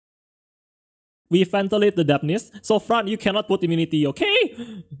We ventilate the depthness, so front you cannot put immunity,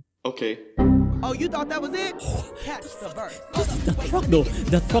 okay? Okay. Oh, you thought that was it? Catch the verse. That proc though,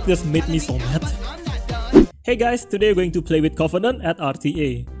 that proc just made me so mad. Hey guys, today we're going to play with Covenant at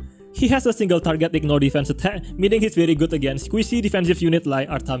RTA. He has a single target ignore defense attack, meaning he's very good against squishy defensive unit like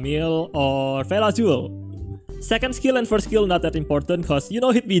Artamil or Velazul. Second skill and first skill not that important cause you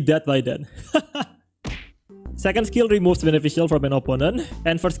know he'd be dead by then. Second skill removes beneficial from an opponent,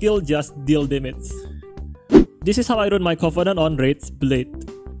 and first skill just deal damage. This is how I run my Covenant on Raid's Blade.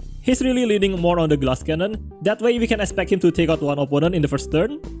 He's really leaning more on the glass cannon, that way we can expect him to take out one opponent in the first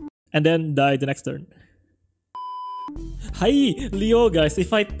turn, and then die the next turn. Hi, Leo guys,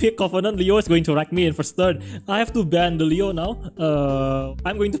 if I pick Covenant, Leo is going to wreck me in first turn. I have to ban the Leo now.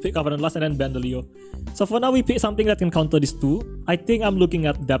 I'm going to pick Covenant last and then ban the Leo. So for now we pick something that can counter these two. I think I'm looking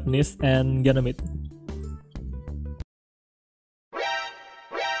at Dapnis and Ganymede.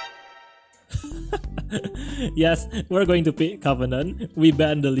 Yes, we're going to pick Covenant, we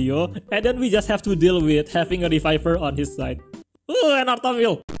ban the Leo, and then we just have to deal with having a Reviver on his side. Ooh, and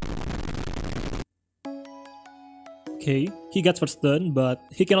Artamil! Okay, he gets first turn, but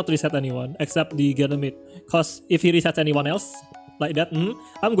he cannot reset anyone except the Ganymede. Cause if he resets anyone else, like that,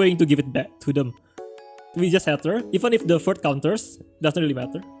 I'm going to give it back to them. We just had her, even if the third counters, doesn't really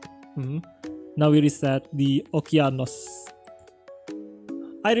matter. Now we reset the Okeanos.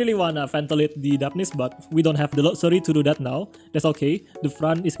 I really wanna ventilate the Dapnis, but we don't have the luxury to do that now. That's okay, the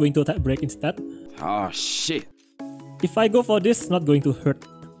front is going to attack break instead. Oh shit. If I go for this, it's not going to hurt.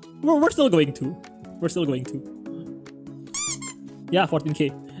 We're still going to. We're still going to. Yeah,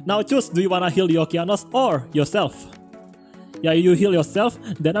 14k. Now choose, do you wanna heal the Okeanos or yourself? Yeah, you heal yourself,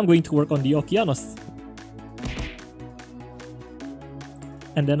 then I'm going to work on the Okeanos.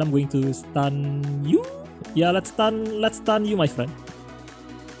 And then I'm going to stun you? Yeah, let's stun you, my friend.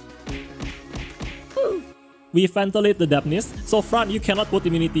 We ventilate the Dapnis, so front you cannot put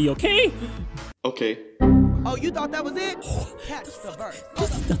immunity, okay? Okay. Oh, you thought that was it? Catch the verse.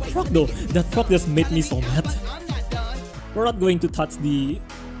 That proc though, that proc just made me so mad. We're not going to touch the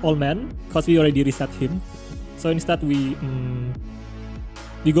All Man, cause we already reset him. So instead we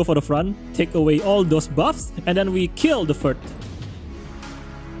go for the front, take away all those buffs, and then we kill the third.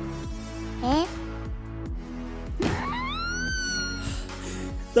 Huh?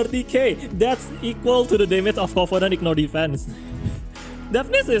 30k, that's equal to the damage of Covenant ignore defense.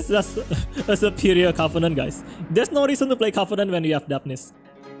 Dapnis is just a superior Covenant, guys. There's no reason to play Covenant when you have Dapnis.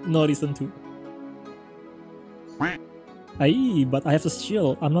 No reason to. Aye, but I have a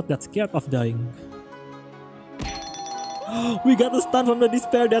shield. I'm not that scared of dying. We got a stun from the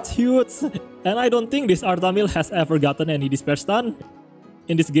Despair, that's huge. And I don't think this Artamil has ever gotten any Despair stun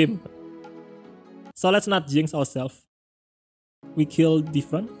in this game. So let's not jinx ourselves. We killed the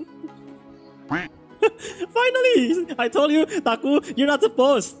front. Finally! I told you, Taku, you're not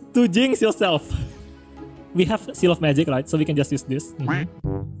supposed to jinx yourself. We have Seal of Magic, right? So we can just use this.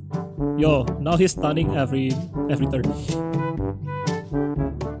 Yo, now he's stunning every turn.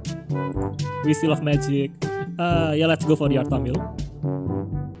 We Seal of Magic. Yeah, let's go for the Artamil.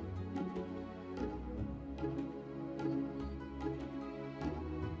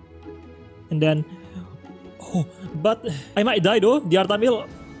 And then... Oh, but I might die though. The Artamil...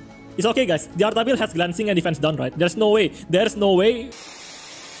 It's okay guys. The Artamil has glancing and defense down, right? There's no way. There's no way.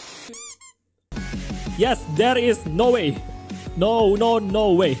 Yes, there is no way. No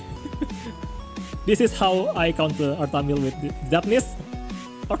way. This is how I counter Artamil with Dapnis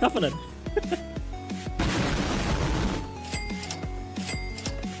or Covenant.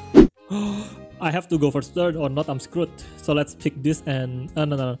 I have to go first turn or not, I'm screwed. So let's pick this and...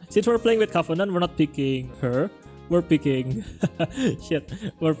 no. Since we're playing with Covenant, we're not picking her. We're picking... Shit.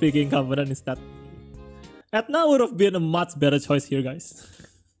 We're picking Covenant instead. Etna would have been a much better choice here, guys.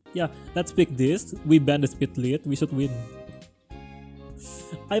 Yeah, let's pick this. We ban the speed lead. We should win.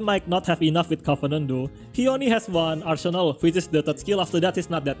 I might not have enough with Covenant though. He only has one arsenal, which is the third skill. After that,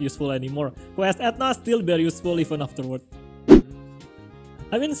 it's not that useful anymore. Whereas Etna still very useful even afterward.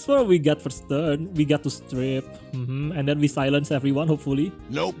 I mean, sure, we got first turn, we got to strip, and then we silence everyone, hopefully.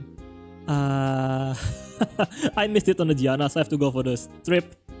 Nope. I missed it on the Gianna, so I have to go for the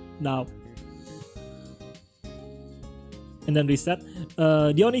strip now. And then reset.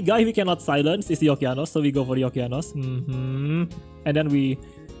 The only guy we cannot silence is the Okeanos, so we go for the Okeanos. And then we...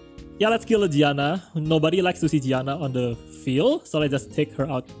 Yeah, let's kill the Gianna. Nobody likes to see Gianna on the field, so let's just take her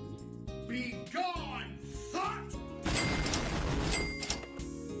out.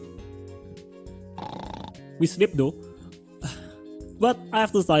 We slip though. But I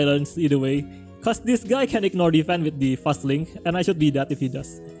have to silence either way. Cause this guy can ignore defense with the fast link and I should be dead if he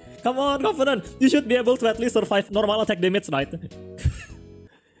does. Come on, Covenant. You should be able to at least survive normal attack damage, right?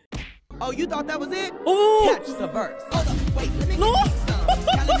 Oh, you thought that was it? Oh! Catch the verse. Hold up, wait, let me No! get me some.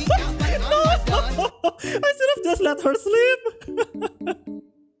 Telling me out like I'm not done. I should have just let her sleep.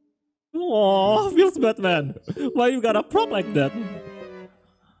 Oh, feels bad, man. Why you gotta proc like that?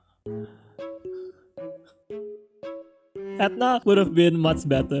 Etna would have been much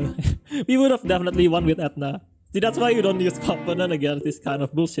better. We would have definitely won with Etna. See, that's why you don't use Covenant against this kind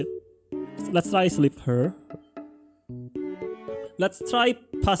of bullshit. So let's try sleep her. Let's try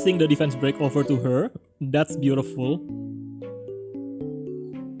passing the defense break over to her. That's beautiful.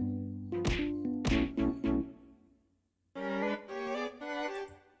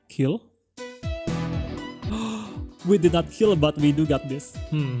 Kill. We did not kill, but we do got this.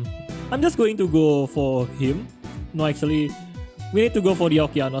 I'm just going to go for him. No, actually, we need to go for the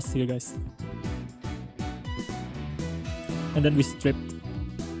Okeanos here, guys. And then we stripped.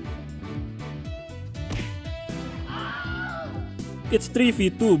 It's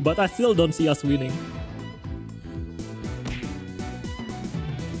 3v2, but I still don't see us winning.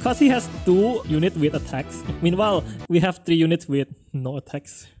 Cause he has 2 units with attacks. Meanwhile, we have 3 units with no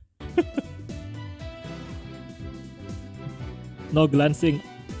attacks. No glancing.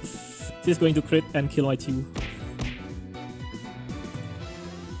 She's going to crit and kill my Chiwu.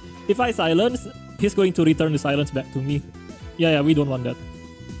 If I silence, he's going to return the silence back to me. Yeah, we don't want that.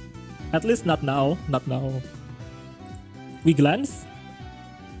 At least not now, not now. We glance.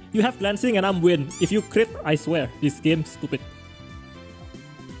 You have glancing and I'm win. If you crit, I swear, this game stupid.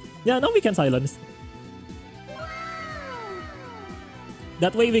 Yeah, now we can silence.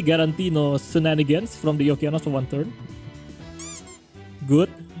 That way we guarantee no shenanigans from the Okeanos for 1 turn.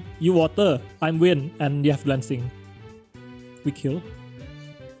 Good. You water, I'm win, and you have glancing. We kill.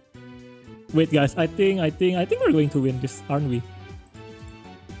 Wait, guys, I think we're going to win this, aren't we?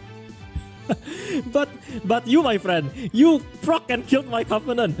 But you, my friend, you proc and killed my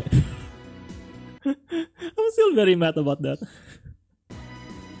Covenant. I'm still very mad about that.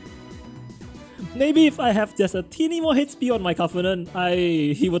 Maybe if I have just a teeny more HP on my Covenant,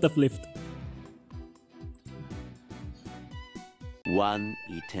 he would have lived. 1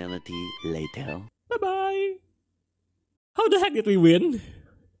 eternity later. Bye-bye. How the heck did we win?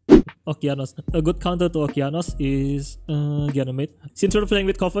 Okeanos. A good counter to Okeanos is Ganymede. Since we're playing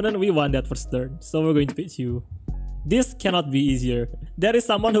with Covenant, we won that first turn. So we're going to pitch you. This cannot be easier. There is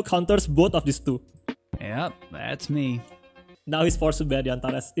someone who counters both of these two. Yep, that's me. Now he's forced to ban the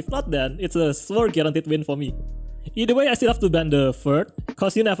Antares. If not, then it's a sure guaranteed win for me. Either way, I still have to ban the Furt,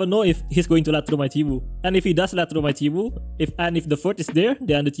 cause you never know if he's going to let through my Chiwu. And if he does let through my Chiwu, if the Furt is there,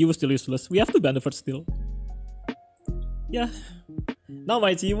 then the Chiwu is still useless. We have to ban the Furt still. Yeah. Now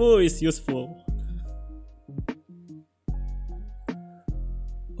my Chiwu is useful.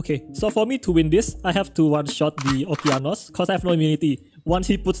 Okay, so for me to win this, I have to one-shot the Okeanos, cause I have no immunity. Once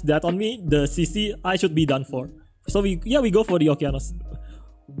he puts that on me, the CC, I should be done for. So we go for the Okeanos.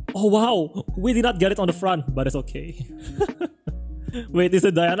 Oh wow, we did not get it on the front, but it's okay. Wait, is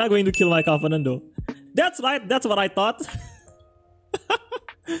the Diana going to kill my Covenant though? That's right, that's what I thought.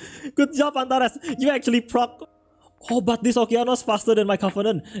 Good job, Antares. You actually proc. Oh, but this Okeanos faster than my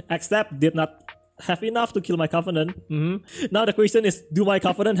Covenant. Except did not have enough to kill my Covenant. Now the question is, do my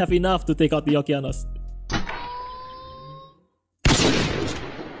Covenant have enough to take out the Okeanos?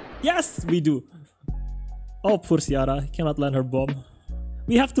 Yes, we do. Oh, poor Ciara, cannot land her bomb.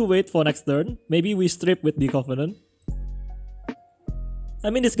 We have to wait for next turn. Maybe we strip with the Covenant.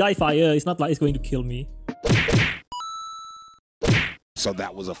 I mean, this guy fire, it's not like he's going to kill me. So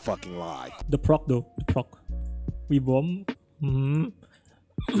that was a fucking lie. The proc though, the proc. We bomb.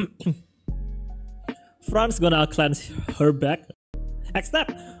 Fran's gonna cleanse her back.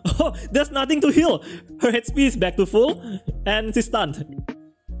 Except, oh, there's nothing to heal. Her HP is back to full and she's stunned.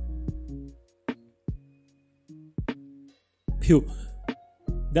 Phew.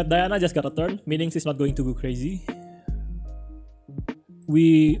 That Diana just got a turn, meaning she's not going to go crazy.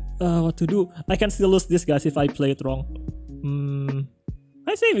 What to do? I can still lose this, guys, if I play it wrong.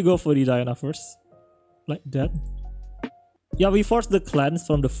 I say we go for the Diana first. Like that. Yeah, we force the cleanse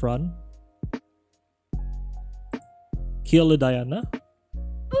from the front. Kill the Diana.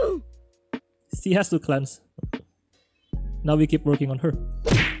 She has to cleanse. Now we keep working on her.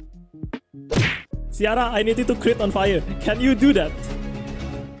 Ciara, I need you to crit on fire. Can you do that?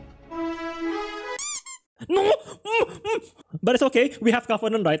 No! But it's okay, we have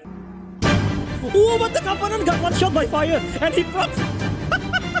Covenant, right? Oh, but the Covenant got one shot by fire and he procs!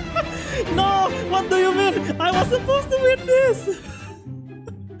 No! What do you mean? I was supposed to win this!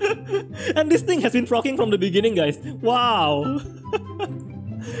 And this thing has been proccing from the beginning, guys. Wow!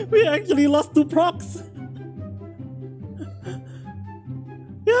 We actually lost 2 procs.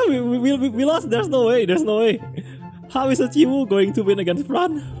 Yeah, we lost. There's no way. There's no way. How is a Chiwu going to win against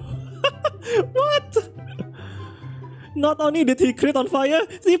Fran? What? Not only did he crit on fire,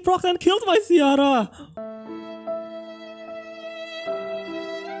 he proc and killed my Ciara.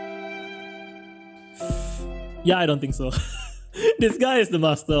 Yeah, I don't think so. This guy is the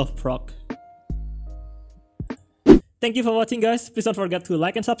master of proc. Thank you for watching, guys. Please don't forget to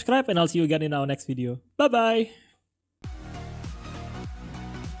like and subscribe, and I'll see you again in our next video. Bye bye.